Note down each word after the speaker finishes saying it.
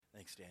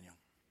Thanks, Daniel.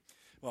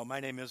 Well,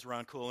 my name is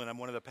Ron Cool, and I'm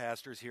one of the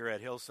pastors here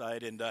at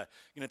Hillside, and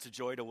it's a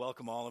joy to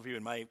welcome all of you,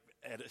 and my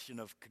addition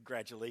of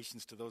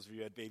congratulations to those of you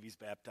who had babies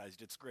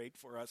baptized. It's great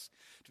for us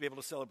to be able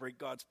to celebrate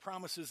God's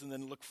promises and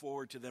then look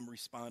forward to them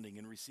responding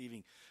and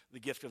receiving the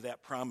gift of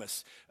that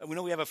promise. We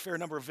know we have a fair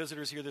number of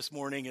visitors here this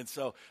morning, and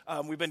so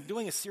we've been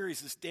doing a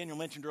series, as Daniel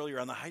mentioned earlier,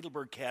 on the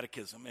Heidelberg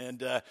Catechism,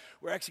 and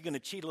we're actually going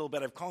to cheat a little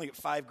bit. I'm calling it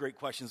 5 great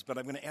questions, but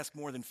I'm going to ask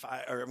more than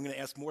 5, or I'm going to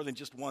ask more than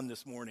just one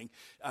this morning,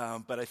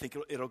 but I think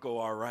it'll go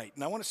all right.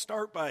 And I want to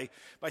start by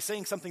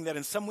saying something that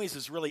in some ways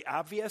is really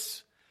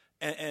obvious,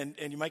 and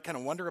you might kind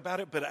of wonder about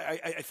it, but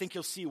I think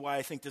you'll see why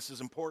I think this is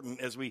important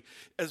as we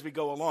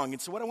go along.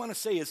 And so what I want to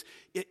say is,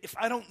 if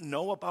I don't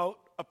know about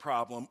a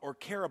problem or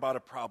care about a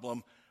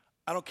problem,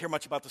 I don't care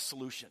much about the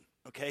solution.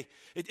 Okay,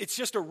 it's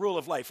just a rule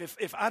of life.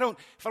 If I don't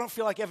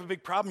feel like I have a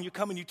big problem, you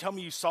come and you tell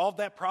me you solved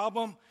that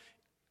problem,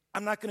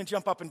 I'm not going to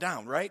jump up and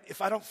down, right? If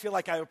I don't feel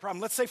like I have a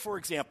problem, let's say, for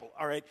example,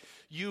 all right,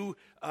 you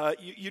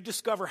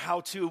discover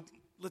how to,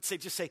 let's say,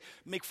 just say,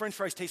 make French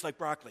fries taste like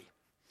broccoli.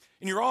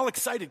 And you're all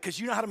excited because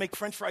you know how to make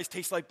French fries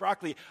taste like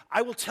broccoli.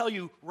 I will tell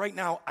you right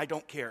now, I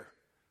don't care.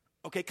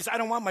 Okay, because I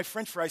don't want my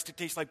French fries to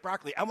taste like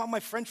broccoli. I want my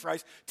French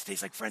fries to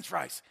taste like French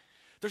fries.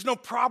 There's no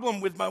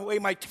problem with the way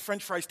my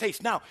French fries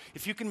taste. Now,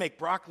 if you can make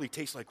broccoli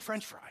taste like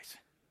French fries,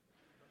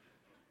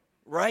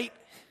 right?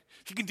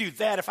 If you can do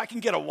that, if I can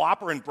get a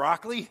Whopper and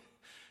broccoli,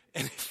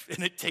 and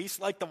it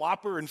tastes like the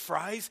Whopper and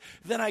fries,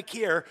 then I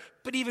care.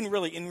 But even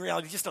really, in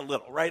reality, just a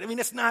little, right? I mean,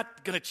 it's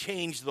not going to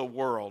change the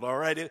world, all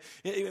right?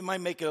 It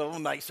might make it a little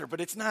nicer,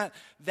 but it's not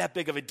that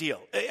big of a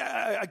deal.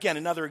 Again,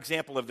 another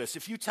example of this.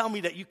 If you tell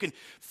me that you can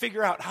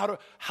figure out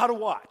how to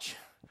watch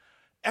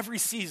every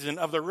season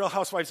of The Real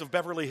Housewives of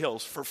Beverly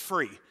Hills for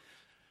free,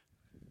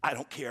 I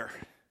don't care.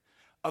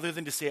 Other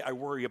than to say, I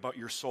worry about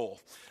your soul.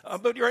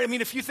 But you're right. I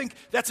mean, if you think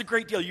that's a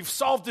great deal, you've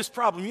solved this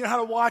problem, you know how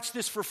to watch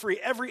this for free,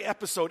 every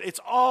episode, it's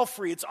all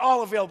free, it's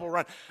all available,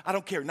 Ron. I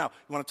don't care. Now,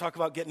 you want to talk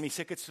about getting me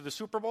tickets to the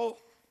Super Bowl?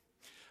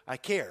 I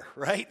care,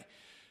 right?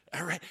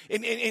 All right.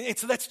 And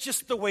so that's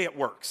just the way it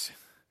works.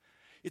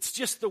 It's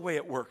just the way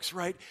it works,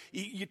 right?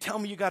 You tell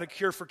me you got a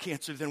cure for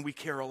cancer, then we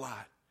care a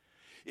lot.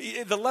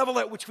 The level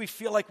at which we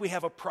feel like we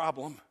have a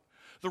problem,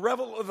 the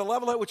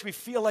level at which we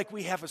feel like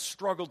we have a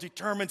struggle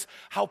determines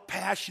how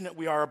passionate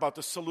we are about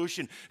the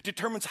solution,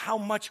 determines how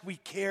much we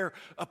care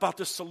about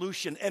the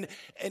solution. And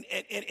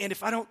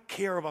if I don't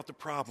care about the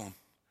problem,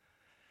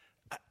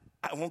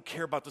 I won't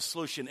care about the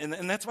solution.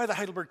 And that's why the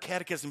Heidelberg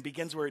Catechism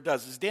begins where it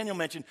does. As Daniel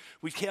mentioned,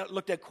 we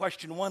looked at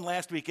question 1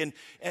 last week, and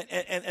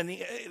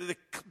the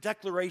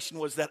declaration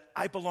was that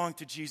I belong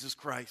to Jesus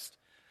Christ.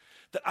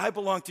 That I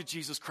belong to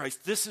Jesus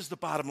Christ. This is the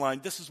bottom line.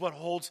 This is what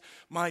holds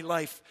my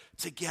life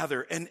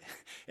together. And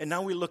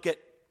now we look at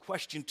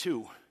question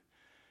 2.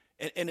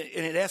 And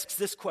it asks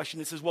this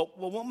question. It says, well,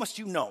 what must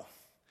you know?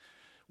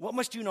 What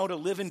must you know to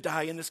live and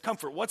die in this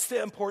comfort? What's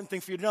the important thing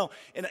for you to know?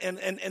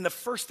 And the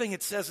first thing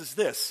it says is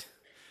this.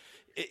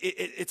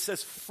 It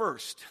says,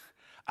 first,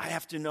 I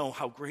have to know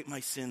how great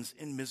my sins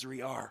and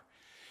misery are.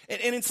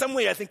 And in some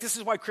way, I think this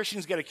is why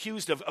Christians get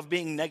accused of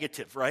being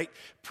negative, right?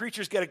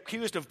 Preachers get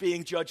accused of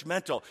being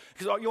judgmental.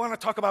 Because you want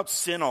to talk about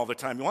sin all the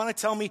time. You want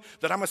to tell me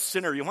that I'm a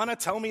sinner. You want to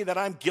tell me that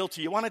I'm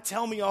guilty. You want to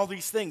tell me all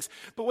these things.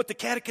 But what the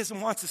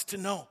Catechism wants us to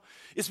know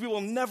is we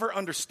will never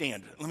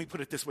understand, let me put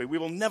it this way, we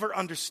will never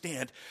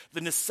understand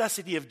the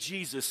necessity of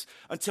Jesus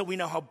until we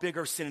know how big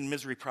our sin and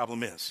misery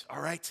problem is,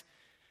 all right?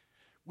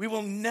 We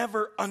will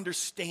never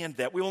understand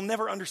that. We will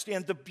never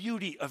understand the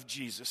beauty of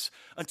Jesus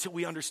until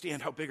we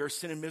understand how big our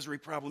sin and misery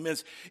problem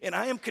is. And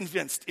I am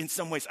convinced, in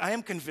some ways,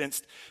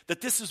 that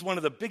this is one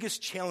of the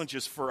biggest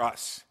challenges for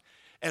us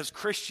as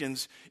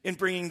Christians in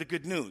bringing the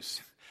good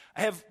news.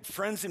 I have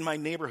friends in my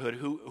neighborhood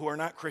who are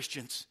not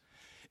Christians.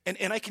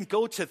 And I can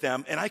go to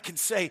them and I can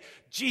say,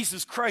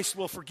 Jesus Christ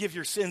will forgive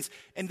your sins.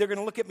 And they're going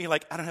to look at me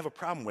like, I don't have a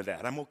problem with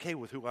that. I'm okay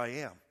with who I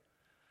am.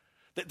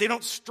 They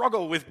don't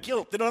struggle with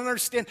guilt. They don't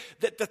understand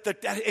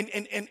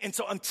that. And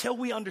so until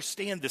we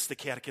understand this, the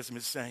Catechism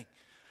is saying,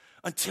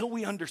 until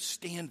we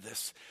understand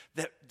this,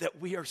 that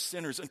we are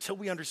sinners, until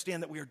we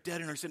understand that we are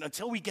dead in our sin,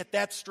 until we get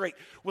that straight,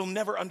 we'll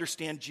never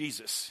understand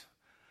Jesus.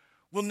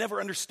 We'll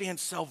never understand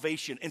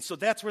salvation. And so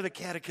that's where the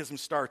Catechism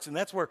starts, and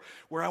that's where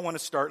I want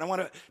to start. And I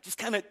want to just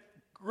kind of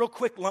real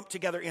quick lump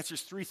together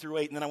answers 3 through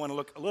 8, and then I want to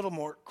look a little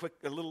more quick,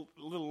 a little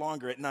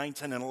longer at 9,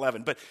 10, and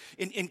 11. But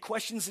in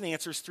questions and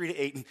answers 3 to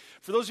 8, and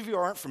for those of you who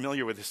aren't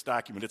familiar with this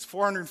document, it's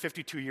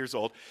 452 years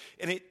old,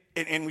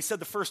 and we said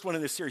the first one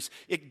in this series,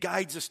 it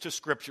guides us to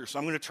Scripture. So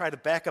I'm going to try to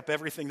back up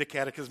everything the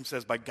Catechism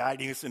says by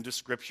guiding us into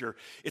Scripture.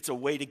 It's a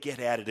way to get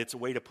at it. It's a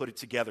way to put it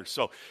together.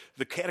 So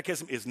the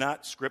Catechism is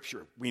not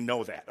Scripture. We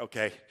know that,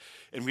 okay?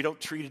 And we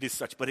don't treat it as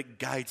such, but it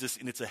guides us,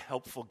 and it's a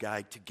helpful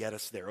guide to get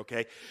us there,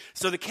 okay?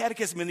 So the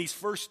Catechism in these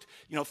first,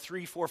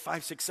 3, 4,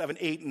 5, 6, 7,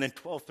 8, and then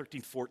 12,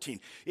 13, 14,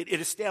 it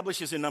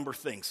establishes a number of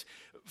things.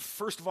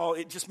 First of all,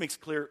 it just makes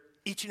clear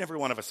each and every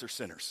one of us are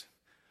sinners.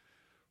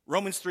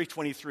 Romans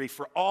 3:23,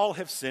 for all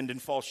have sinned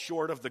and fall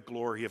short of the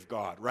glory of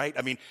God, right?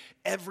 I mean,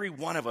 every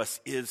one of us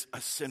is a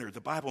sinner. The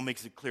Bible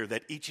makes it clear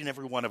that each and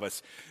every one of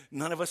us,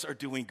 none of us are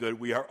doing good.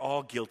 We are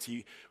all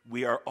guilty.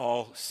 We are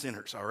all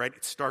sinners, all right?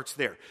 It starts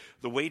there.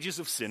 The wages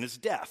of sin is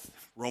death.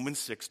 Romans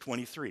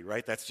 6:23,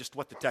 right? That's just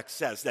what the text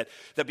says, that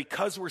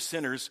because we're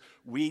sinners,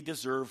 we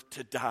deserve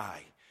to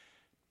die.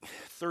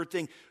 Third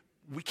thing,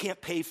 we can't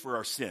pay for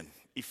our sin.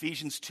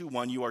 Ephesians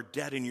 2:1, you are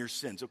dead in your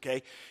sins,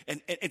 okay?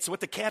 And so what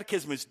the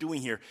catechism is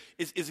doing here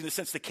is in a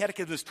sense, the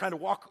catechism is trying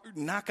to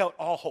knock out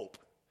all hope.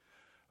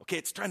 Okay,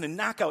 it's trying to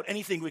knock out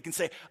anything we can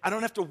say, I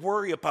don't have to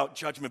worry about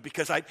judgment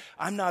because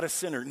I'm not a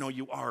sinner. No,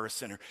 you are a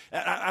sinner.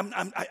 And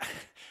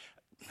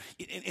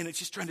it's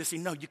just trying to say,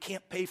 no, you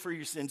can't pay for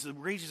your sins. The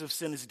wages of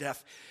sin is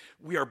death.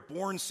 We are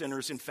born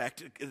sinners. In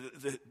fact,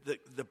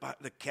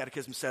 the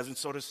catechism says, and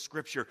so does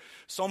Scripture.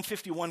 Psalm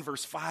 51,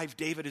 verse 5,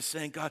 David is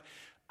saying, God,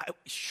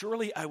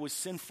 surely I was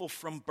sinful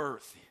from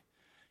birth.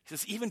 He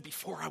says, even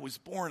before I was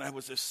born, I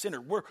was a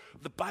sinner.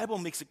 The Bible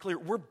makes it clear,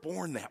 we're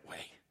born that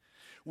way.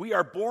 We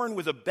are born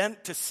with a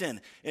bent to sin.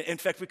 In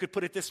fact, we could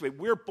put it this way,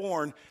 we're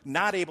born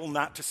not able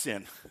not to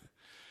sin.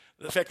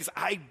 The fact is,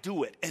 I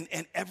do it,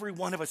 and every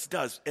one of us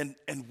does, and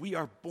we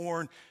are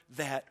born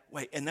that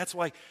way. And that's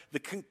why the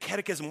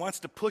catechism wants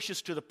to push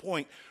us to the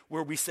point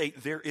where we say,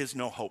 there is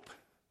no hope.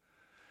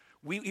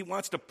 He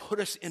wants to put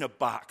us in a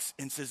box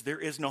and says there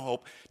is no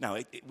hope. Now,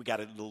 we got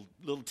a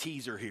little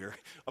teaser here,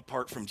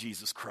 apart from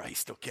Jesus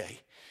Christ,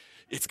 okay?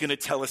 It's going to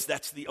tell us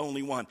that's the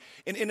only one.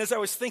 And as I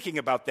was thinking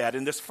about that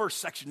in this first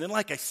section, and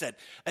like I said,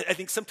 I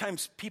think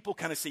sometimes people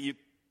kind of say,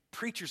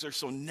 preachers are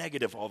so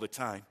negative all the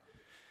time.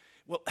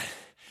 Well,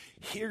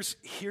 here's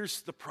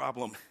the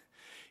problem,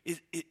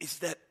 is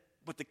that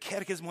what the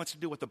catechism wants to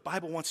do, what the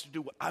Bible wants to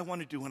do, what I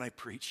want to do when I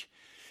preach,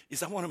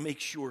 is I want to make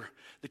sure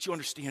that you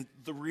understand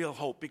the real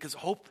hope, because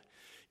hope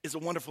is a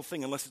wonderful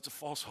thing unless it's a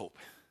false hope.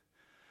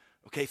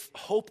 Okay,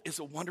 hope is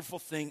a wonderful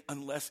thing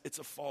unless it's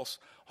a false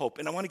hope.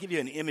 And I want to give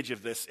you an image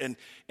of this and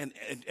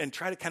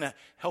try to kind of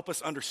help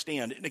us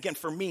understand. And again,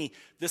 for me,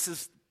 this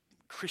is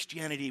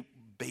Christianity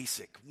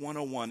Basic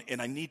 101,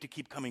 and I need to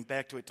keep coming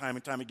back to it time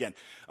and time again.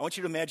 I want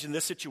you to imagine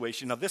this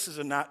situation. Now, this is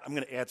I'm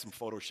going to add some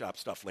Photoshop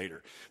stuff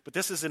later, but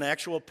this is an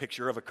actual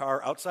picture of a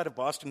car outside of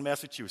Boston,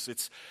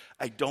 Massachusetts.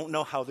 I don't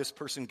know how this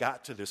person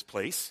got to this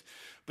place,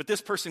 but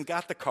this person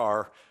got the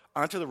car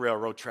onto the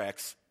railroad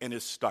tracks and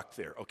is stuck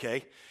there,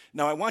 okay?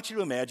 Now, I want you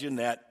to imagine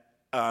that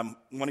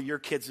one of your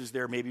kids is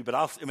there maybe, but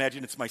I'll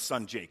imagine it's my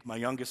son, Jake, my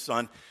youngest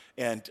son,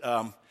 and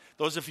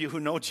those of you who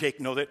know Jake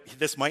know that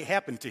this might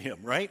happen to him,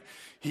 right?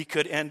 He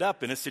could end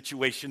up in a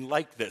situation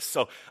like this.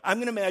 So I'm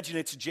going to imagine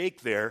it's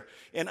Jake there,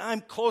 and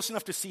I'm close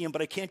enough to see him,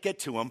 but I can't get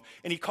to him,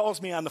 and he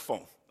calls me on the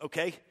phone,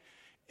 okay?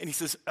 And he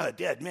says,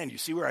 Dad, man, you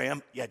see where I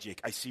am? Yeah, Jake,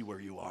 I see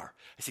where you are.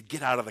 I said,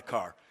 get out of the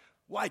car.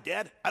 Why,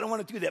 Dad? I don't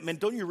want to do that, man.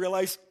 Don't you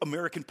realize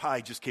American Pie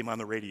just came on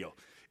the radio?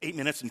 8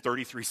 minutes and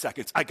 33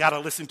 seconds. I got to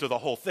listen to the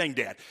whole thing,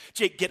 Dad.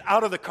 Jake, get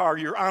out of the car.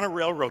 You're on a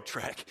railroad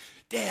track.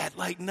 Dad,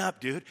 lighten up,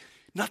 dude.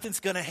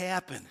 Nothing's going to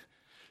happen.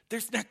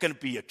 There's not going to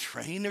be a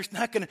train.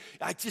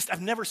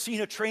 I've never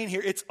seen a train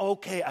here. It's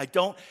okay. I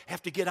don't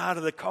have to get out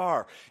of the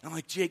car. And I'm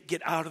like, Jake,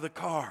 get out of the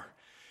car.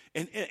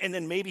 And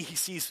then maybe he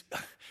sees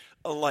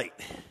a light.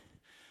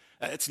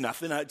 It's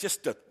nothing,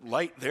 just a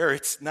light there.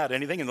 It's not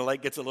anything. And the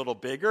light gets a little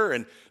bigger,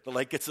 and the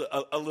light gets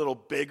a little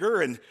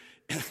bigger. And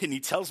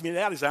he tells me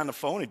that. He's on the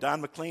phone, and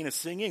Don McLean is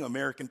singing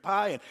American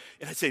Pie.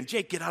 And I say,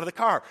 Jake, get out of the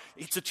car.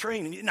 It's a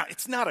train. And, no,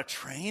 it's not a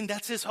train.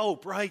 That's his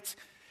hope, right?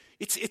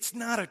 It's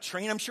not a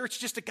train. I'm sure it's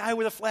just a guy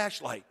with a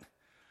flashlight.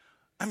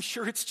 I'm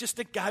sure it's just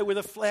a guy with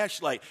a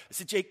flashlight. I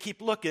said, Jake,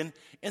 keep looking.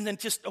 And then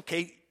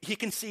he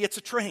can see it's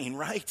a train,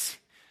 right?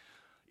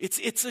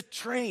 It's a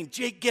train.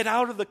 Jake, get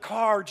out of the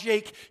car.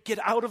 Jake, get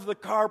out of the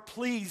car,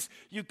 please.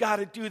 You got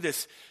to do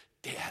this.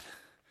 Dad,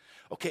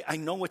 okay, I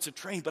know it's a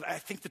train, but I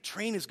think the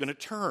train is going to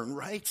turn,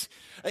 right?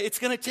 It's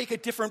going to take a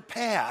different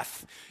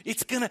path.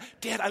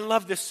 Dad, I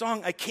love this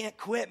song. I can't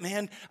quit,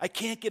 man. I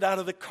can't get out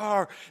of the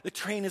car. The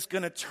train is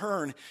going to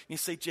turn. And you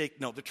say, Jake,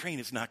 no, the train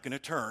is not going to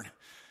turn.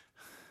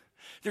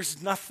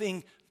 There's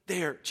nothing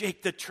there.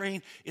 Jake, the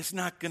train is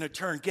not going to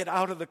turn. Get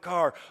out of the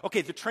car.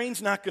 Okay, the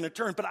train's not going to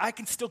turn, but I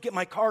can still get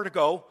my car to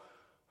go.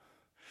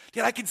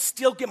 Dad, I can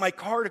still get my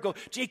car to go.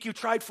 Jake, you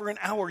tried for an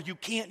hour. You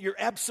can't. You're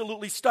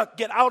absolutely stuck.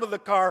 Get out of the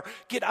car.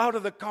 Get out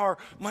of the car.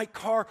 My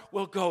car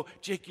will go.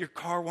 Jake, your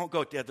car won't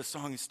go. Dad, the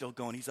song is still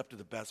going. He's up to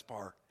the best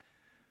part.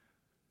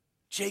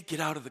 Jake,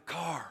 get out of the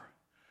car.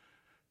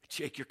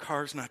 Jake, your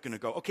car's not going to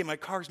go. Okay, my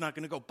car's not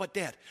going to go. But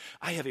Dad,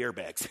 I have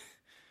airbags.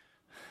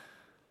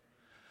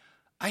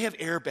 I have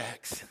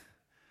airbags,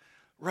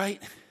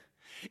 right?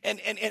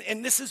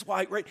 And this is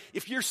why, right?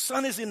 If your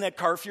son is in that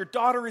car, if your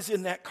daughter is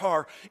in that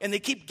car, and they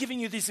keep giving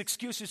you these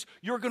excuses,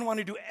 you're going to want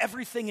to do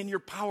everything in your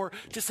power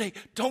to say,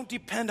 don't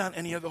depend on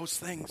any of those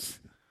things.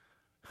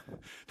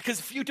 Because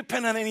if you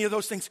depend on any of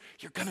those things,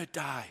 you're going to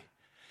die.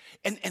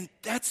 And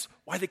that's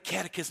why the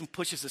catechism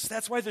pushes us.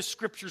 That's why the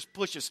scriptures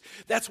push us.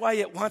 That's why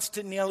it wants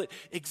to nail it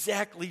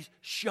exactly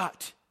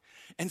shut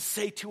and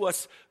say to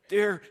us,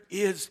 there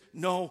is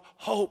no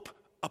hope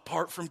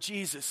apart from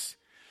Jesus.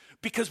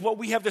 Because what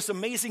we have this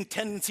amazing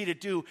tendency to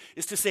do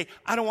is to say,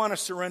 I don't want to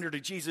surrender to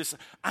Jesus.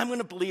 I'm going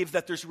to believe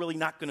that there's really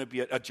not going to be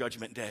a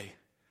judgment day.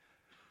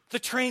 The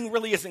train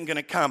really isn't going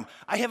to come.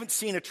 I haven't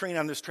seen a train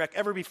on this track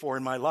ever before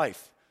in my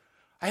life.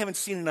 I haven't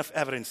seen enough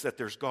evidence that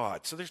there's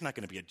God, so there's not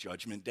going to be a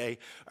judgment day.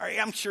 All right,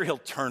 I'm sure he'll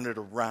turn it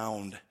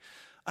around.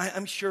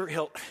 I'm sure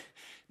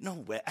no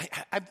way,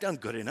 I've done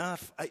good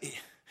enough.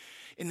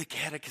 In the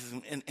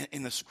catechism and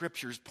in the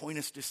scriptures point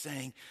us to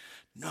saying,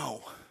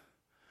 no,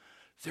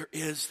 there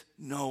is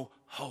no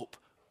hope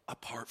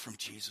apart from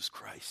Jesus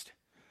Christ.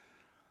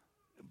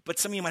 But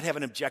some of you might have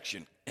an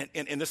objection,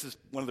 and this is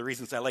one of the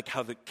reasons I like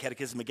how the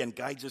catechism, again,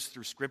 guides us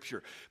through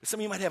Scripture. But some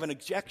of you might have an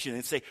objection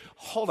and say,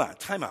 hold on,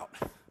 time out.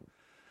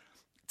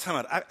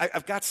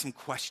 I've got some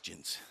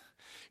questions.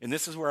 And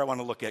this is where I want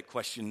to look at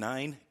question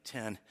 9,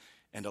 10,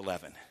 and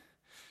 11.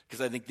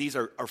 Because I think these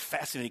are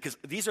fascinating, because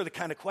these are the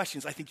kind of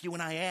questions I think you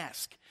and I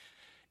ask.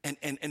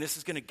 And this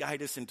is going to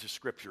guide us into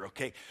Scripture,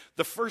 okay?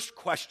 The first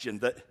question,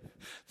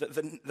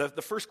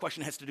 the first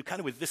question has to do kind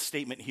of with this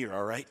statement here,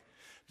 all right?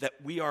 That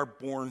we are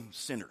born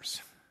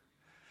sinners.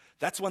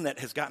 That's one that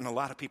has gotten a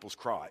lot of people's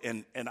craw,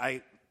 and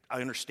I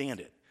understand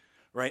it,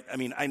 right? I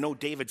mean, I know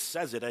David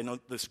says it. I know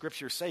the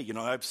Scriptures say,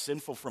 I'm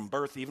sinful from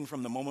birth, even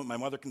from the moment my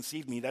mother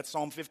conceived me. That's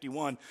Psalm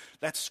 51.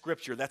 That's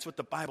Scripture. That's what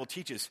the Bible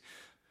teaches.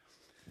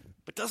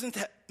 But doesn't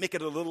that make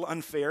it a little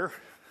unfair?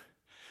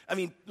 I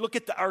mean, look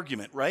at the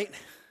argument, right?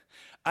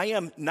 I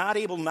am not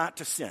able not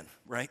to sin,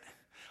 right?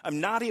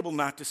 I'm not able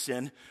not to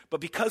sin,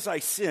 but because I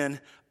sin,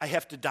 I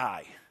have to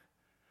die.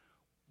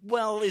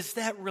 Well, is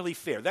that really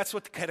fair? That's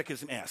what the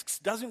Catechism asks.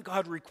 Doesn't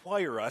God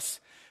require us,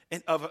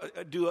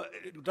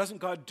 doesn't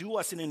God do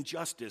us an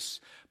injustice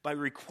by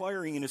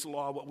requiring in his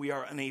law what we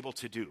are unable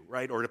to do,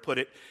 right? Or to put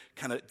it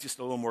kind of just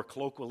a little more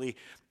colloquially,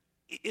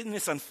 isn't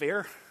this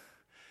unfair?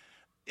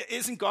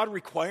 Isn't God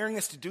requiring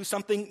us to do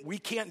something we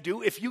can't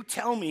do? If you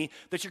tell me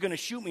that you're going to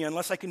shoot me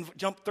unless I can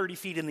jump 30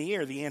 feet in the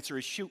air, the answer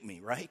is shoot me,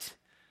 right?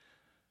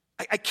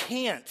 I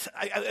can't.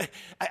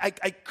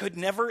 I could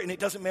never, and it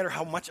doesn't matter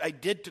how much I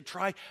did to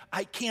try.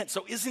 I can't.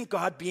 So isn't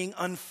God being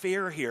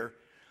unfair here?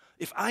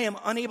 If I am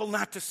unable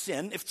not to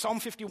sin, if Psalm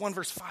 51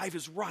 verse 5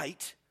 is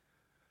right,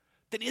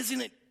 then isn't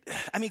it,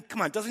 I mean,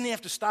 come on, doesn't he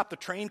have to stop the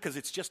train because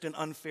it's just an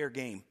unfair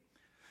game?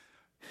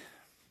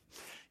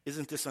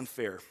 Isn't this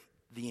unfair?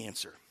 The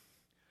answer.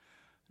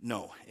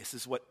 No, this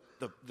is what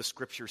the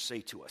Scriptures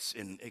say to us.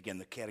 And again,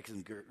 the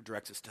Catechism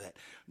directs us to that.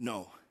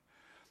 No,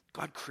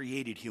 God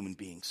created human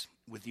beings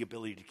with the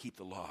ability to keep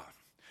the law.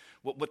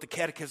 What the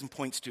Catechism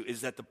points to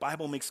is that the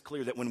Bible makes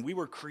clear that when we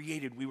were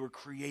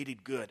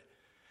created good.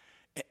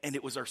 And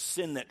it was our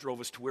sin that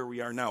drove us to where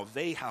we are now.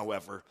 They,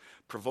 however,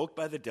 provoked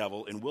by the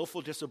devil in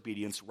willful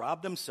disobedience,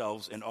 robbed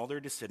themselves and all their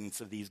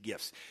descendants of these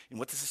gifts. And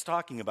what this is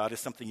talking about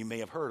is something you may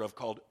have heard of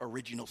called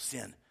original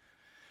sin.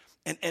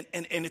 And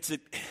it's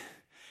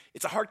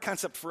a hard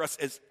concept for us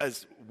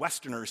as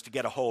Westerners to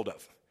get a hold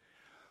of.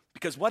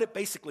 Because what it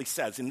basically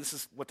says, and this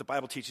is what the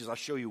Bible teaches, I'll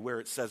show you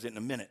where it says it in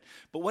a minute.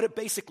 But what it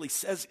basically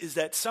says is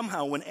that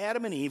somehow when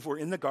Adam and Eve were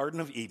in the Garden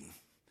of Eden,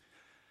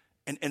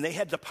 and they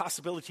had the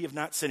possibility of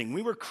not sinning,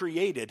 we were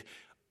created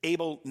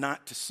able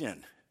not to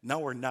sin. Now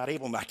we're not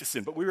able not to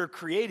sin, but we were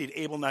created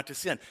able not to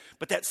sin.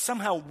 But that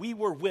somehow we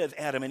were with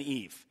Adam and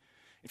Eve.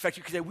 In fact,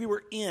 you could say we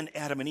were in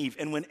Adam and Eve.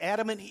 And when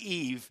Adam and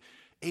Eve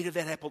ate of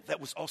that apple, that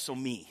was also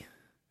me.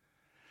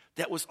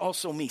 That was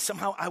also me.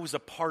 Somehow I was a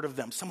part of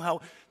them.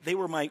 Somehow they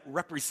were my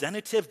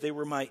representative. They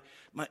were my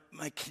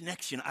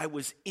connection. I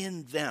was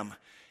in them.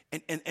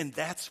 And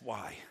that's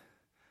why.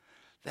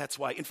 That's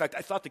why. In fact,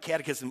 I thought the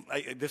Catechism,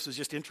 this was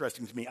just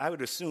interesting to me. I would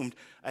have assumed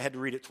I had to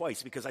read it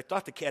twice because I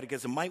thought the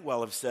Catechism might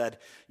well have said,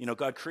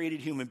 God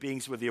created human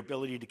beings with the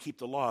ability to keep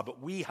the law, but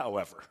we,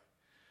 however,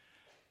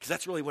 because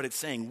that's really what it's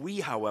saying, we,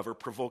 however,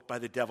 provoked by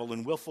the devil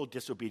in willful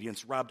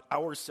disobedience, robbed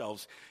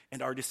ourselves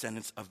and our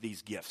descendants of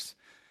these gifts.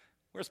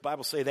 Where does the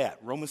Bible say that?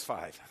 Romans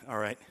 5, all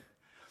right.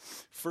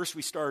 First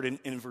we start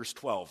in verse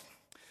 12.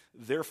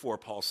 Therefore,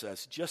 Paul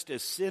says, just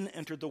as sin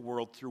entered the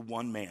world through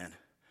one man,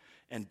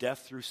 and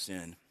death through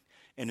sin,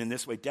 and in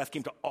this way death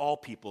came to all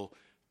people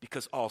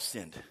because all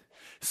sinned.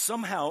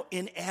 Somehow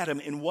in Adam,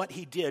 in what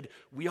he did,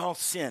 we all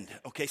sinned,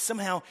 okay?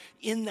 Somehow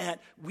in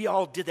that, we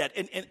all did that.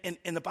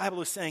 And the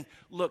Bible is saying,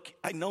 look,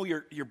 I know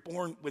you're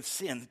born with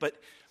sin, but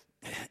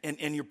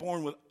and you're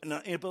born with an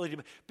inability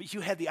to, but you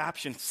had the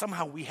option.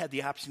 Somehow we had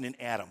the option in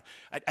Adam.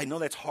 I know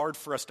that's hard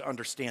for us to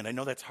understand. I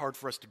know that's hard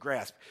for us to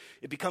grasp.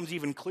 It becomes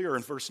even clearer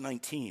in verse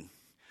 19.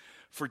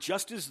 For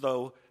just as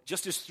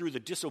through the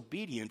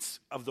disobedience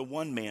of the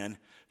one man,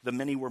 the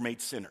many were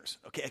made sinners.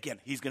 Okay, again,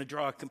 he's going to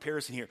draw a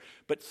comparison here.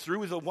 But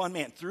through the one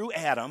man, through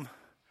Adam,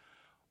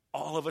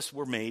 all of us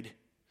were made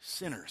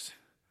sinners.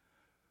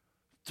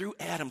 Through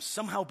Adam,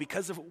 somehow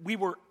because of we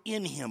were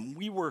in him,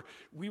 we were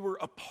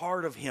a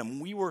part of him,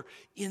 we were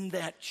in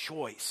that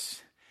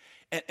choice.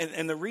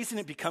 And the reason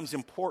it becomes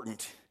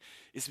important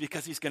is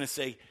because he's going to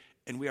say,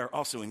 and we are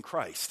also in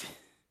Christ.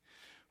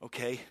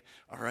 Okay,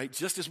 all right.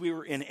 Just as we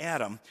were in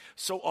Adam,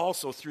 so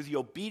also through the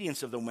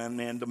obedience of the one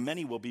man, the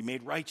many will be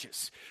made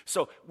righteous.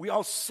 So we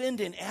all sinned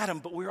in Adam,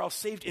 but we're all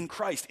saved in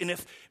Christ. And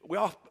if we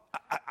all,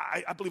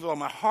 I believe with all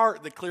my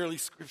heart that clearly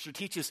Scripture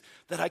teaches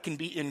that I can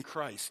be in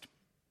Christ.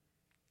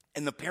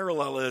 And the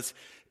parallel is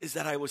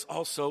that I was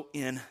also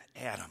in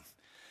Adam.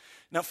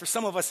 Now, for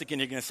some of us, again,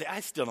 you're going to say, I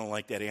still don't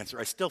like that answer.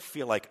 I still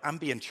feel like I'm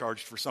being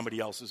charged for somebody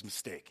else's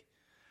mistake.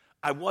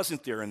 I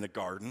wasn't there in the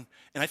garden,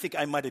 and I think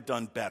I might have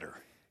done better.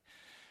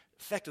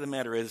 The fact of the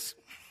matter is,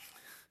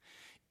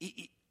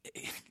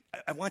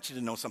 I want you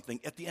to know something.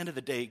 At the end of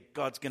the day,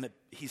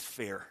 He's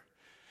fair.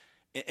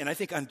 And I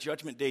think on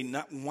Judgment Day,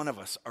 not one of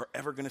us are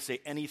ever going to say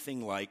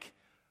anything like,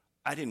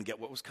 I didn't get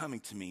what was coming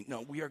to me.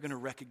 No, we are going to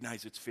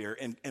recognize it's fair.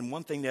 And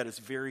one thing that is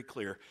very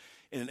clear,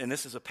 and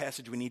this is a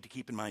passage we need to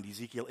keep in mind,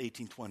 Ezekiel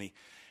 18:20,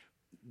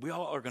 we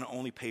all are going to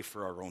only pay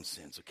for our own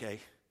sins, okay?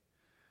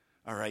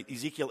 All right,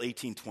 Ezekiel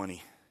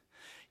 18:20.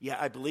 Yeah,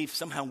 I believe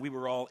somehow we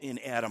were all in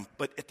Adam,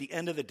 but at the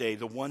end of the day,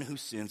 the one who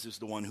sins is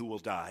the one who will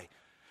die.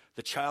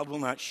 The child will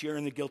not share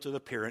in the guilt of the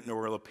parent,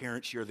 nor will the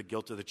parent share the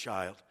guilt of the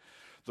child.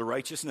 The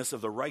righteousness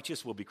of the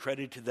righteous will be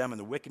credited to them, and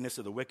the wickedness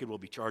of the wicked will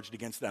be charged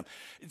against them.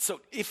 And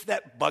so if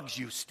that bugs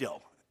you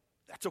still,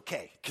 that's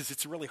okay, because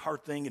it's a really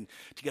hard thing and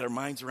to get our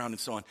minds around and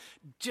so on.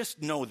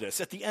 Just know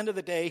this. At the end of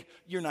the day,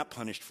 you're not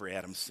punished for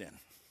Adam's sin.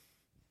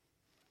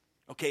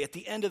 Okay, at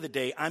the end of the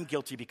day, I'm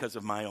guilty because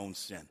of my own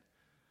sin.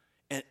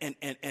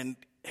 And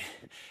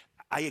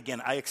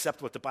I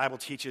accept what the Bible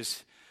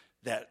teaches,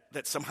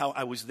 that somehow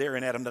I was there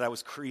in Adam, that I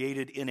was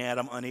created in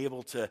Adam,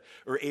 able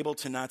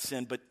to not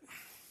sin. But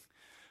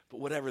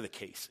whatever the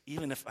case,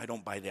 even if I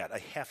don't buy that, I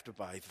have to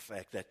buy the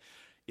fact that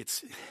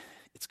it's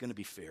going to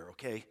be fair,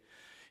 okay?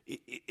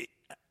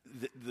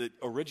 The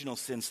original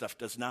sin stuff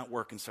does not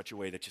work in such a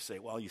way that you say,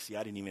 well, you see,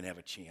 I didn't even have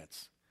a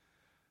chance.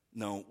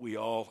 No, we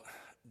all,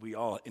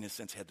 in a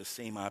sense, had the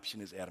same option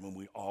as Adam, and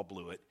we all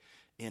blew it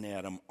in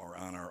Adam or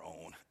on our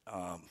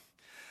own.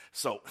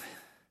 So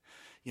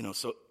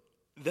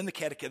then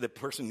the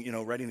person,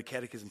 writing the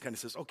catechism kind of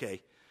says,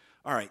 okay,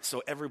 all right,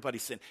 so everybody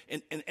sinned.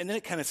 And then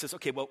it kind of says,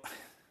 okay, well,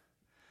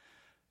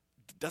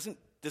 doesn't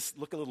this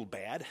look a little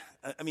bad?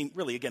 I mean,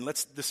 really, again,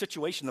 the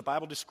situation the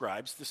Bible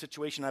describes, the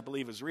situation I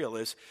believe is real,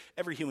 is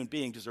every human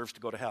being deserves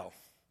to go to hell.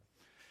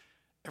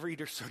 Every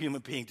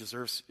human being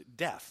deserves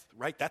death,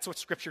 right? That's what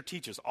Scripture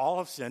teaches. All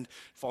have sinned,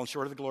 fallen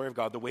short of the glory of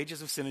God. The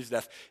wages of sin is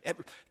death.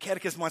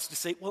 Catechism wants to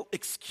say, well,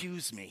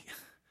 excuse me.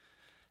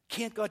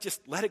 Can't God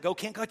just let it go?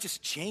 Can't God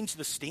just change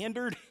the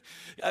standard?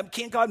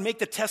 Can't God make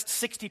the test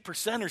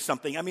 60% or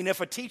something? I mean, if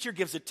a teacher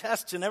gives a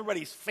test and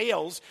everybody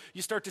fails,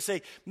 you start to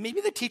say,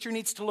 maybe the teacher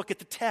needs to look at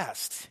the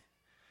test.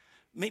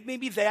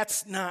 Maybe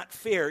that's not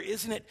fair,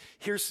 isn't it?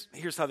 Here's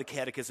how the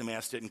Catechism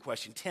asked it in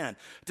question 10.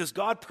 Does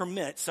God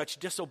permit such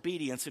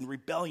disobedience and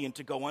rebellion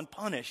to go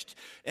unpunished?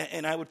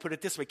 And I would put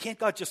it this way. Can't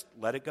God just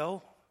let it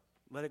go?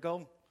 Let it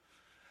go?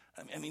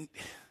 I mean,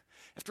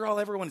 after all,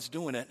 everyone's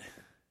doing it.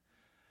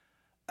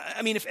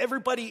 I mean, if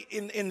everybody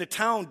in the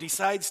town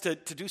decides to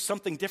do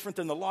something different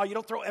than the law, you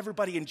don't throw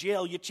everybody in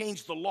jail, you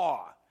change the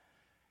law.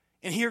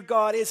 And here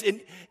God is, and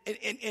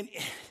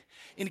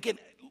again,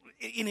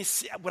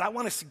 what I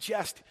want to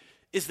suggest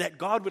is that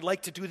God would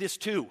like to do this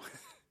too.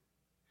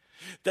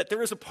 That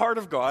there is a part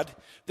of God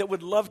that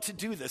would love to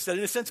do this. That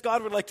in a sense,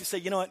 God would like to say,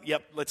 you know what,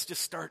 yep, let's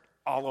just start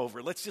all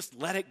over. Let's just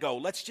let it go.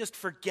 Let's just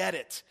forget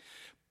it.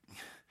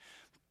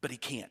 But He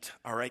can't,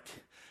 all right?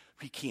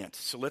 He can't.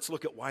 So let's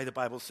look at why the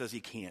Bible says He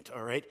can't,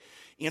 all right?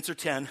 Answer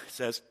 10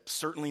 says,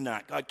 certainly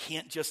not. God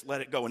can't just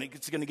let it go. And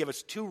it's going to give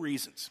us two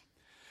reasons.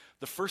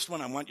 The first one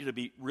I want you to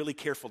be really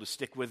careful to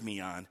stick with me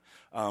on.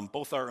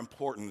 Both are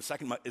important. The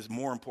second is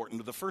more important.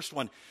 But the first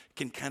one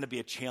can kind of be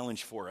a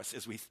challenge for us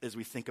as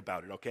we think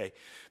about it, okay?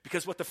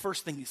 Because what the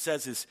first thing He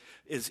says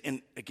is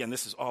again,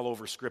 this is all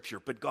over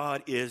Scripture, but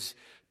God is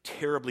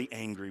terribly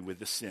angry with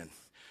the sin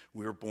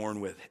we were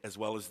born with, as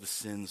well as the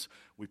sins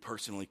we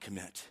personally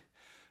commit.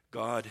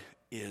 God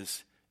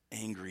is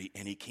angry,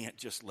 and He can't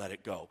just let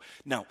it go.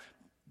 Now,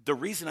 the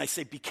reason I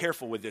say be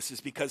careful with this is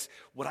because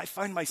what I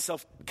find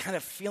myself kind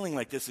of feeling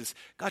like this is,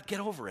 God, get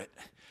over it.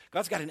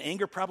 God's got an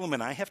anger problem,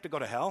 and I have to go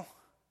to hell?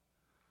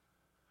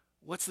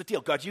 What's the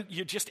deal? God,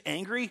 you're just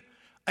angry?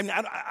 I mean,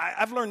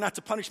 I've learned not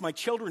to punish my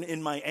children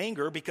in my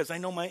anger because I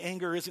know my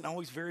anger isn't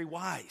always very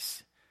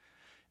wise.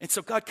 And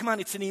so, God, come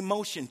on, it's an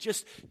emotion.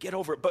 Just get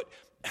over it. But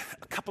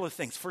a couple of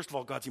things. First of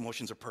all, God's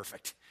emotions are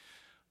perfect.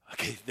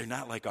 Okay, they're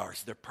not like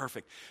ours. They're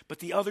perfect. But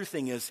the other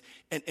thing is,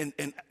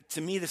 and to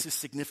me this is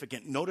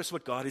significant, notice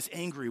what God is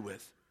angry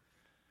with.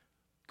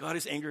 God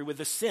is angry with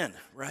the sin,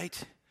 right?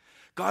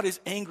 God is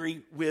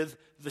angry with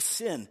the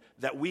sin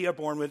that we are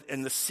born with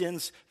and the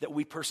sins that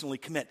we personally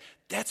commit.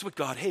 That's what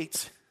God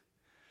hates.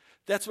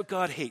 That's what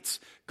God hates.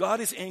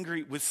 God is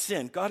angry with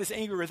sin. God is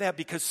angry with that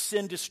because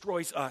sin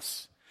destroys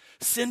us.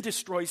 Sin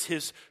destroys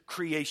His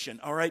creation,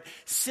 all right?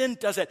 Sin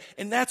does that,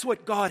 and that's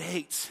what God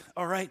hates,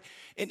 all right?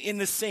 And in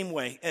the same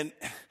way, and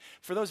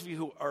for those of you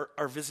who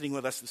are visiting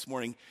with us this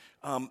morning,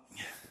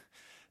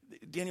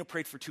 Daniel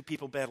prayed for two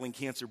people battling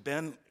cancer.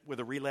 Ben, with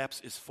a relapse,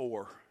 is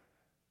 4.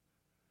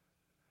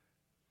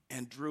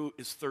 and Drew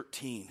is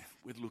 13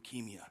 with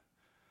leukemia.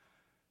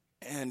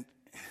 And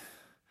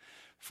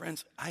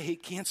friends, I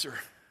hate cancer.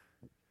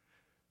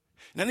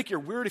 And I think you're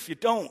weird if you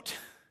don't.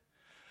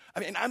 I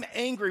mean, I'm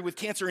angry with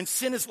cancer, and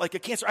sin is like a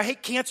cancer. I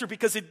hate cancer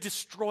because it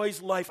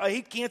destroys life. I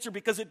hate cancer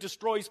because it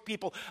destroys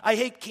people. I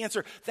hate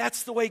cancer.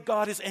 That's the way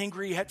God is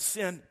angry at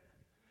sin.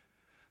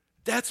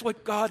 That's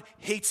what God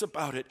hates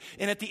about it.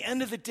 And at the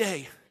end of the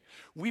day,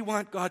 we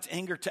want God's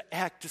anger to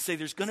act, to say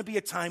there's going to be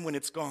a time when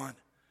it's gone.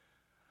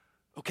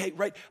 Okay,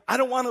 right? I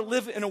don't want to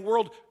live in a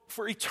world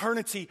for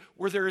eternity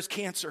where there is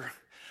cancer.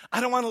 I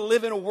don't want to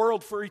live in a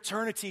world for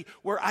eternity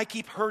where I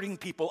keep hurting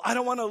people. I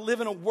don't want to live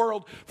in a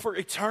world for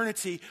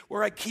eternity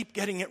where I keep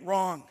getting it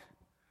wrong.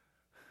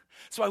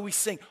 That's why we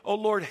sing, "Oh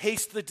Lord,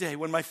 haste the day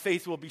when my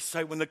faith will be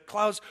sight, when the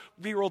clouds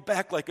will be rolled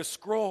back like a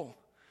scroll."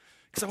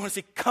 Because I want to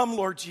say, "Come,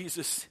 Lord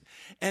Jesus,"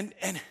 and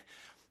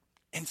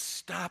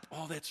stop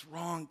all that's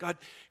wrong. God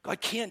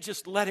can't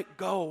just let it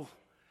go.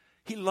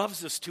 He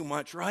loves us too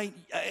much, right?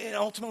 And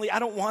ultimately, I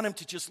don't want him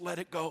to just let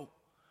it go.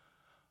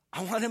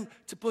 I want him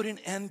to put an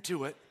end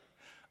to it.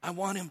 I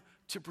want him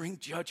to bring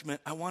judgment.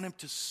 I want him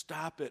to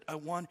stop it. I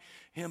want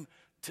him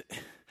to...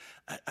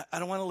 I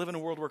don't want to live in a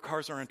world where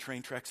cars are on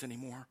train tracks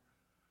anymore.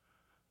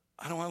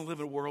 I don't want to live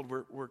in a world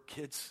where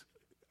kids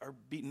are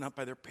beaten up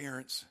by their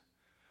parents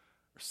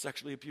or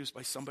sexually abused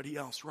by somebody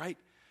else, right?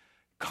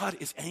 God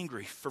is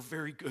angry for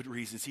very good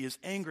reasons. He is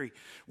angry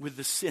with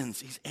the sins.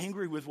 He's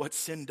angry with what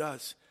sin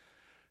does.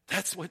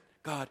 That's what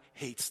God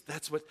hates.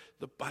 That's what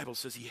the Bible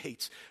says he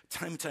hates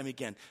time and time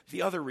again.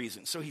 The other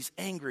reason, so he's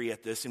angry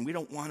at this, and we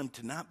don't want him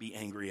to not be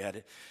angry at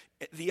it.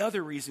 The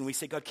other reason we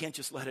say God can't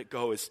just let it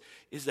go is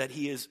that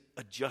he is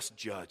a just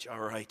judge, all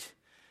right?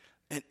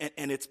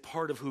 And it's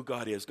part of who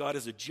God is. God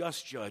is a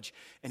just judge,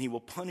 and he will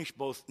punish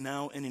both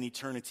now and in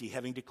eternity,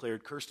 having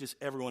declared, "Cursed is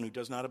everyone who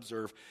does not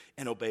observe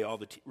and obey all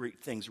the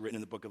things written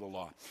in the book of the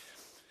law."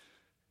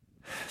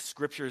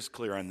 Scripture is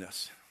clear on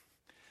this.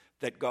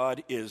 That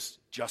God is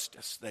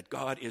justice, that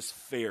God is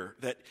fair,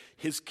 that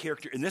his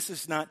character, and this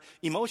is not,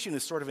 emotion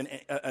is sort of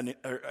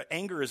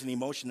anger is an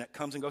emotion that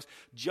comes and goes.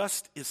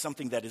 Just is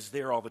something that is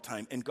there all the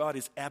time, and God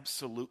is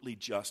absolutely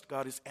just.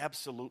 God is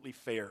absolutely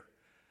fair.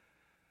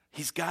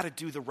 He's got to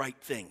do the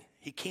right thing.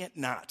 He can't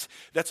not.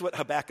 That's what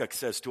Habakkuk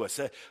says to us.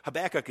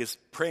 Habakkuk is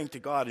praying to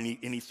God,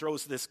 and he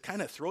throws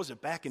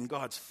it back in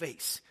God's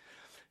face.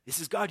 He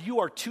says, "God,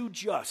 you are too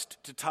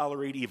just to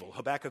tolerate evil."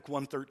 Habakkuk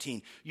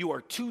 1:13. "You are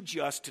too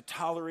just to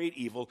tolerate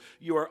evil.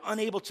 You are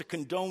unable to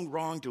condone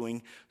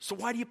wrongdoing. So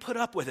why do you put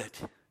up with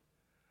it?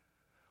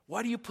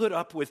 Why do you put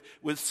up with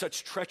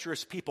such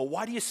treacherous people?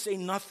 Why do you say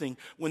nothing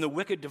when the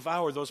wicked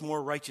devour those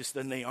more righteous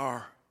than they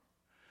are?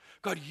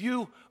 God,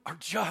 you are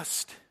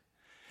just.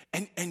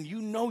 And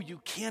you know you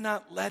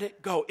cannot let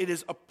it go. It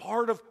is a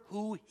part of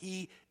who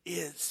he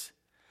is.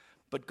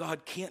 But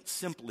God can't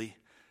simply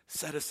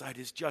set aside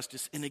his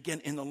justice. And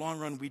again, in the long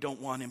run, we don't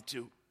want him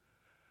to.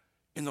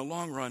 In the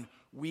long run,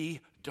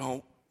 we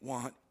don't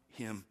want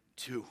him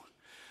to.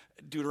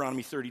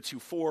 Deuteronomy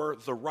 32:4,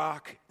 "The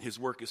rock, his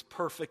work is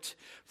perfect,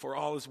 for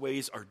all his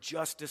ways are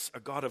justice, a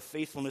God of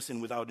faithfulness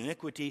and without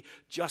iniquity,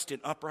 just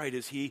and upright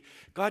is he."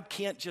 God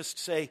can't just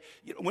say,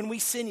 when we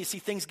sin, you see,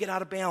 things get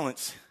out of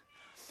balance.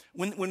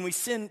 When we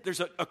sin,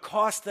 there's a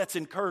cost that's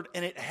incurred,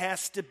 and it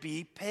has to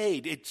be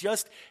paid. It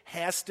just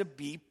has to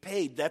be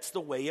paid. That's the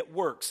way it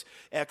works.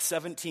 Acts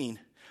 17.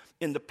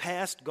 "In the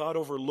past, God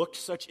overlooked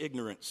such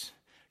ignorance.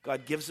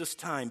 God gives us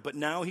time, but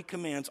now he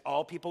commands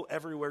all people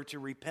everywhere to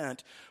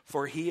repent,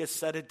 for he has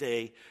set a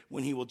day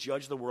when he will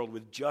judge the world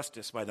with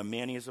justice by the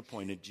man he has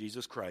appointed,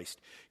 Jesus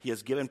Christ. He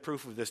has given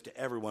proof of this to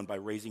everyone by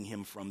raising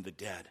him from the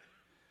dead."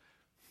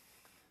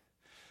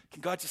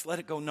 Can God just let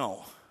it go?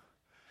 No.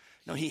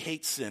 No, he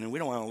hates sin, and we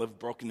don't want to live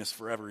brokenness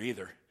forever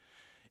either.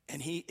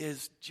 And he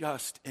is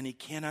just, and he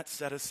cannot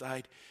set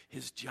aside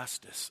his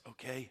justice,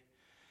 okay?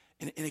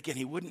 And again,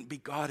 he wouldn't be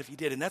God if he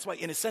did. And that's why,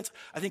 in a sense,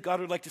 I think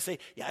God would like to say,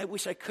 yeah, I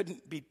wish I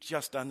couldn't be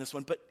just on this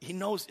one. But he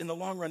knows in the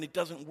long run it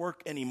doesn't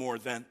work anymore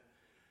then.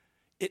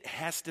 It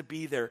has to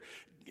be there.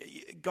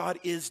 God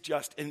is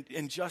just,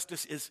 and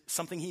justice is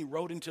something he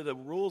wrote into the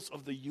rules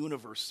of the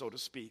universe, so to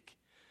speak.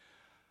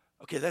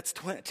 Okay, that's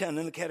 10.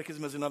 Then the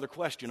catechism has another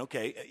question.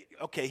 Okay,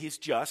 he's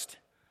just.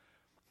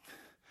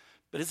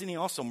 But isn't he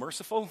also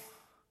merciful?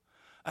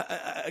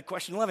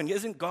 Question 11,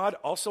 isn't God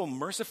also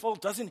merciful?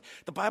 Doesn't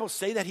the Bible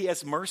say that he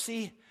has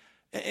mercy?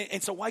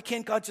 And so why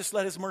can't God just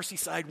let his mercy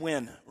side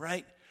win,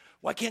 right?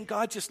 Why can't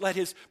God just let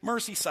his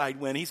mercy side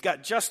win? He's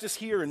got justice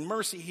here and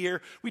mercy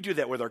here. We do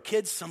that with our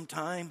kids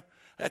sometime.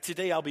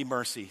 Today I'll be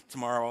mercy.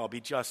 Tomorrow I'll be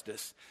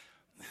justice.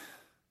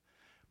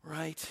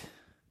 Right?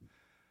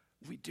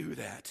 We do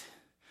that.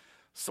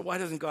 So why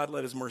doesn't God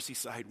let his mercy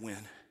side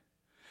win?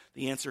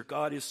 The answer,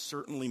 God is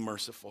certainly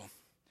merciful.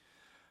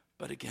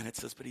 But again, it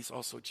says, but he's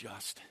also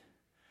just.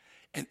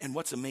 And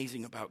what's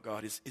amazing about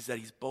God is that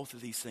he's both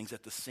of these things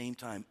at the same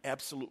time,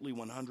 absolutely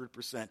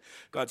 100%.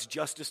 God's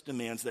justice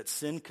demands that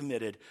sin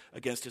committed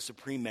against his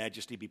supreme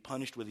majesty be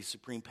punished with his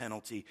supreme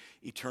penalty,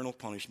 eternal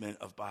punishment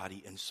of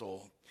body and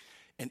soul.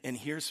 And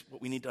here's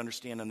what we need to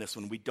understand on this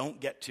one. We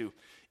don't get to,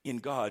 in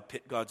God,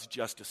 pit God's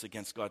justice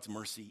against God's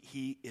mercy.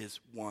 He is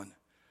one.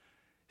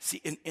 See,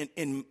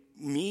 in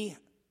me,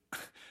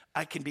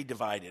 I can be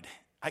divided.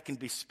 I can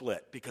be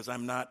split because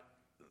I'm not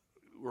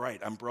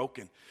right. I'm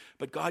broken.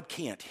 But God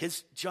can't.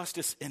 His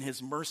justice and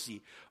his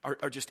mercy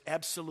are just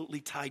absolutely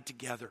tied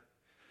together.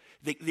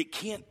 They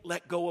can't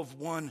let go of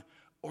one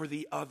or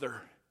the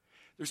other.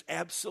 There's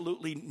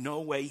absolutely no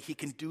way he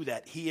can do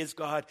that. He is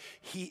God.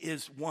 He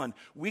is one.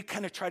 We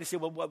kind of try to say,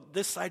 well,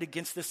 this side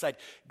against this side.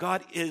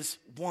 God is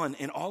one,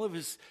 and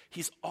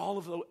he's all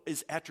of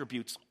his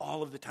attributes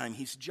all of the time.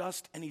 He's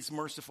just and he's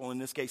merciful in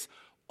this case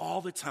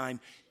all the time,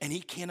 and he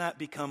cannot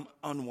become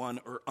on one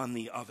or on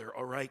the other,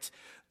 all right?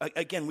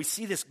 Again, we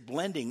see this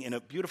blending in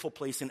a beautiful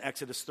place in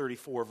Exodus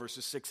 34,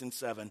 verses 6 and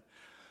 7.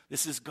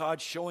 This is God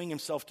showing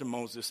himself to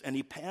Moses, and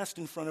he passed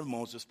in front of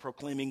Moses,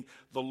 proclaiming,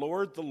 the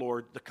Lord,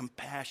 the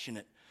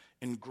compassionate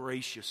and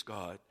gracious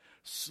God,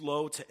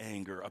 slow to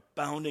anger,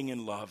 abounding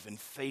in love and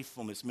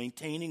faithfulness,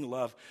 maintaining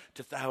love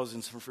to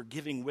thousands, for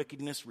forgiving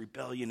wickedness,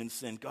 rebellion, and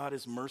sin. God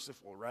is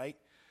merciful, right?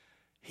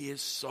 He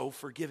is so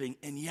forgiving,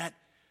 and yet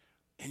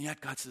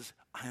God says,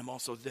 I am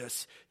also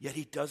this. Yet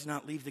he does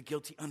not leave the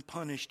guilty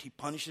unpunished. He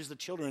punishes the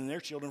children and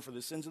their children for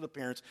the sins of the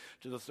parents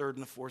to the third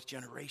and the fourth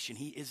generation.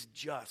 He is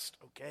just,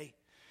 okay?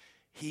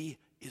 He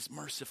is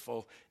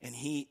merciful and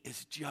he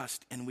is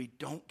just, and we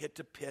don't get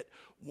to pit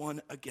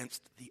one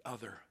against the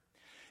other.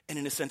 And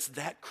in a sense,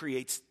 that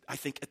creates, I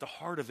think, at the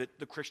heart of it,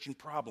 the Christian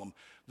problem,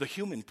 the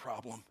human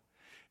problem,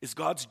 is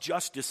God's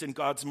justice and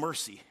God's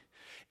mercy.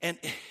 And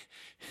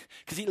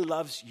because he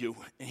loves you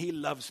and he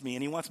loves me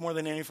and he wants more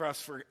than anything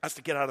for us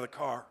to get out of the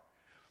car.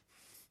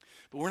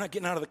 But we're not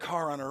getting out of the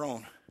car on our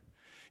own.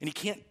 And he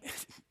can't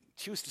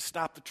choose to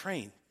stop the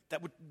train.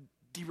 That would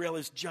derail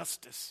his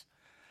justice.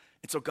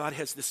 And so God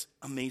has this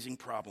amazing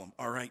problem,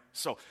 all right?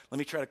 So let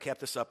me try to cap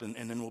this up and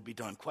then we'll be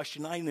done.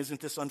 Question 9,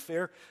 isn't this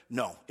unfair?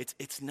 No,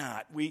 it's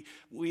not. We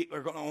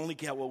are going to only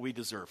get what we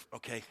deserve,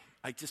 okay?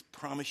 I just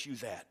promise you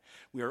that.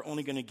 We are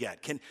only going to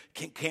get. Can't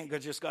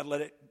God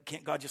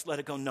just let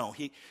it go? No,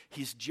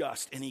 he's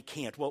just and he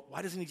can't. Well,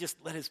 why doesn't he just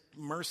let his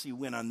mercy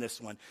win on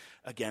this one?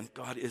 Again,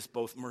 God is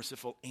both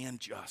merciful and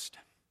just.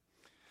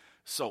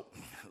 So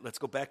let's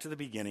go back to the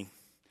beginning.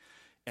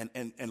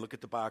 And look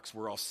at the box.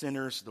 We're all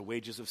sinners. The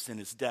wages of sin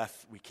is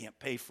death. We can't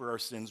pay for our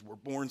sins. We're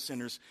born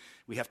sinners.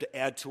 We have to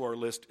add to our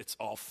list. It's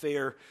all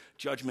fair.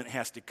 Judgment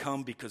has to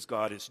come because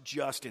God is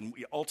just, and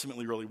we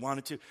ultimately really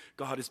wanted to.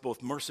 God is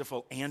both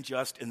merciful and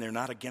just, and they're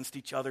not against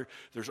each other.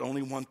 There's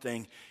only one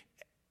thing.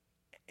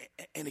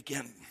 And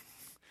again,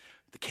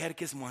 the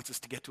Catechism wants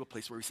us to get to a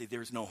place where we say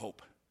there is no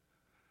hope.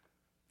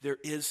 There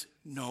is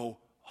no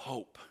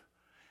hope.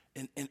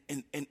 And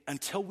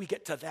until we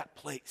get to that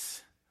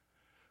place,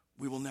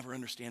 we will never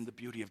understand the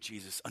beauty of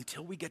Jesus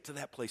until we get to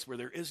that place where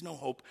there is no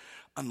hope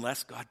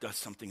unless God does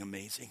something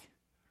amazing.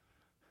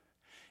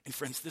 And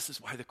friends, this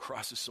is why the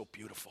cross is so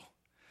beautiful.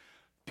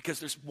 Because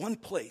there's one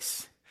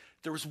place,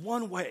 there was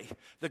one way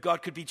that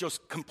God could be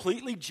just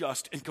completely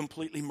just and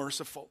completely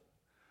merciful.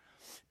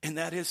 And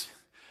that is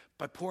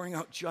by pouring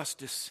out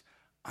justice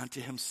onto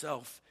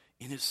himself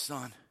in his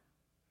Son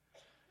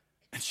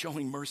and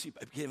showing mercy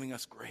by giving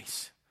us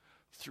grace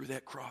through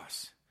that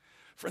cross.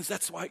 Friends,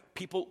 that's why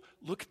people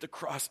look at the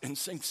cross and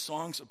sing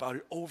songs about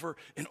it over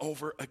and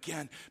over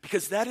again.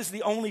 Because that is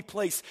the only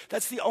place,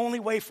 that's the only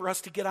way for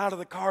us to get out of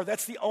the car.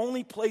 That's the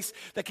only place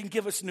that can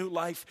give us new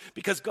life.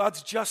 Because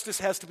God's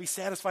justice has to be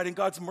satisfied and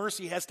God's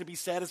mercy has to be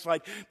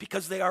satisfied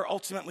because they are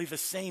ultimately the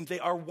same. They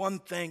are one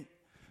thing.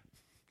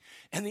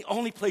 And the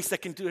only place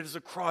that can do it is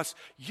a cross.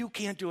 You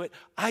can't do it.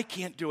 I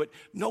can't do it.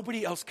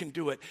 Nobody else can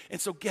do it.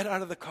 And so get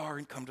out of the car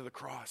and come to the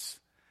cross.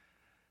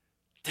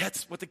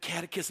 That's what the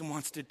Catechism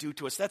wants to do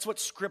to us. That's what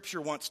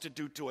Scripture wants to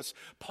do to us.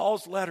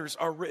 Paul's letters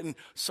are written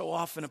so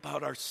often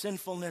about our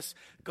sinfulness,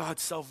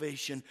 God's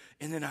salvation,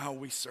 and then how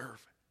we serve.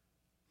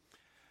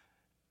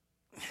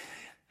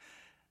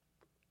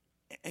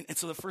 And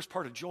so the first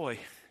part of joy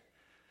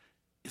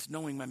is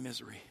knowing my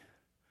misery.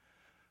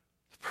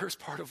 The first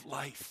part of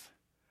life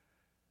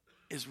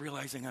is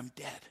realizing I'm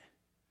dead.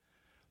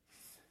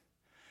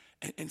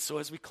 And so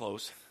as we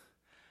close,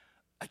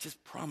 I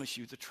just promise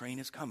you the train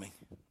is coming.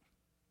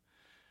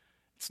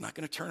 It's not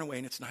going to turn away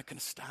and it's not going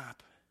to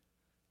stop.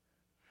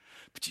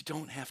 But you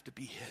don't have to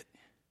be hit.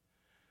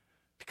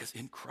 Because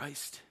in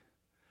Christ,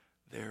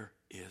 there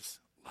is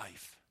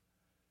life.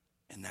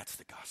 And that's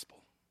the gospel.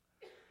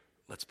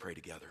 Let's pray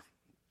together.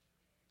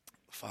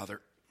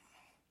 Father,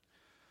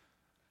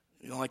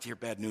 you don't like to hear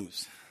bad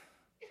news.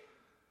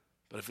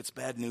 But if it's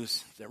bad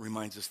news that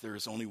reminds us there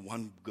is only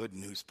one good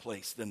news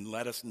place, then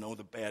let us know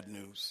the bad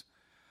news.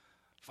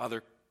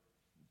 Father,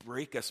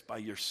 break us by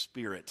your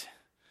Spirit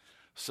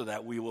so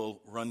that we will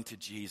run to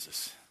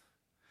Jesus.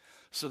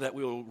 So that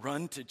we will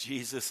run to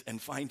Jesus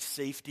and find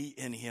safety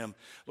in him.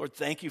 Lord,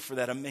 thank you for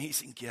that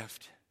amazing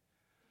gift.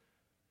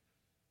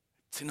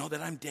 To know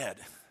that I'm dead.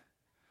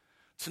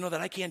 To know that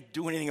I can't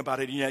do anything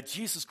about it. And yet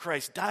Jesus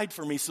Christ died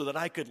for me so that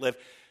I could live.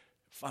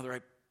 Father,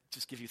 I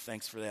just give you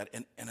thanks for that.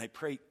 And I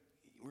pray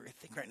we're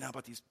thinking right now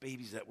about these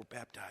babies that were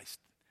baptized.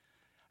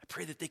 I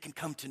pray that they can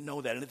come to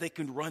know that and that they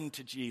can run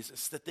to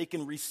Jesus, that they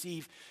can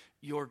receive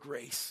your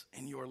grace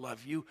and your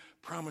love. You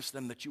promise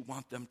them that you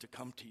want them to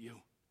come to you,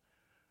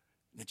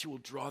 and that you will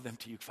draw them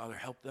to you. Father,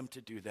 help them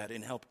to do that,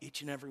 and help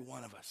each and every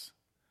one of us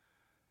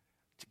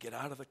to get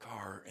out of the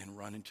car and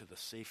run into the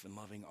safe and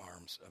loving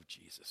arms of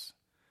Jesus.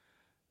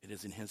 It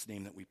is in his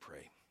name that we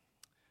pray.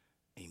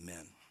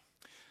 Amen.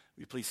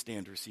 Will you please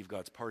stand to receive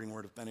God's parting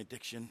word of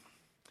benediction?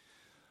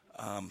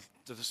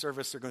 To the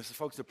service, they're going to say,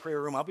 folks, the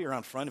prayer room, I'll be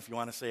around front if you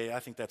want to say, I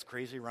think that's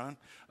crazy, Ron.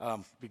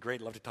 Be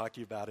great, love to talk to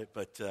you about it.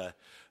 But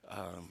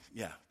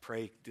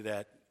pray, do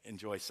that,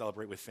 enjoy,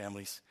 celebrate with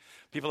families.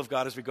 People of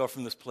God, as we go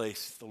from this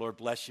place, the Lord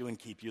bless you and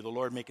keep you. The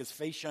Lord make his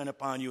face shine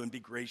upon you and be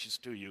gracious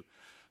to you.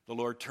 The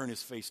Lord turn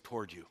his face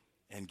toward you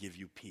and give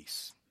you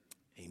peace.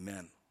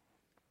 Amen.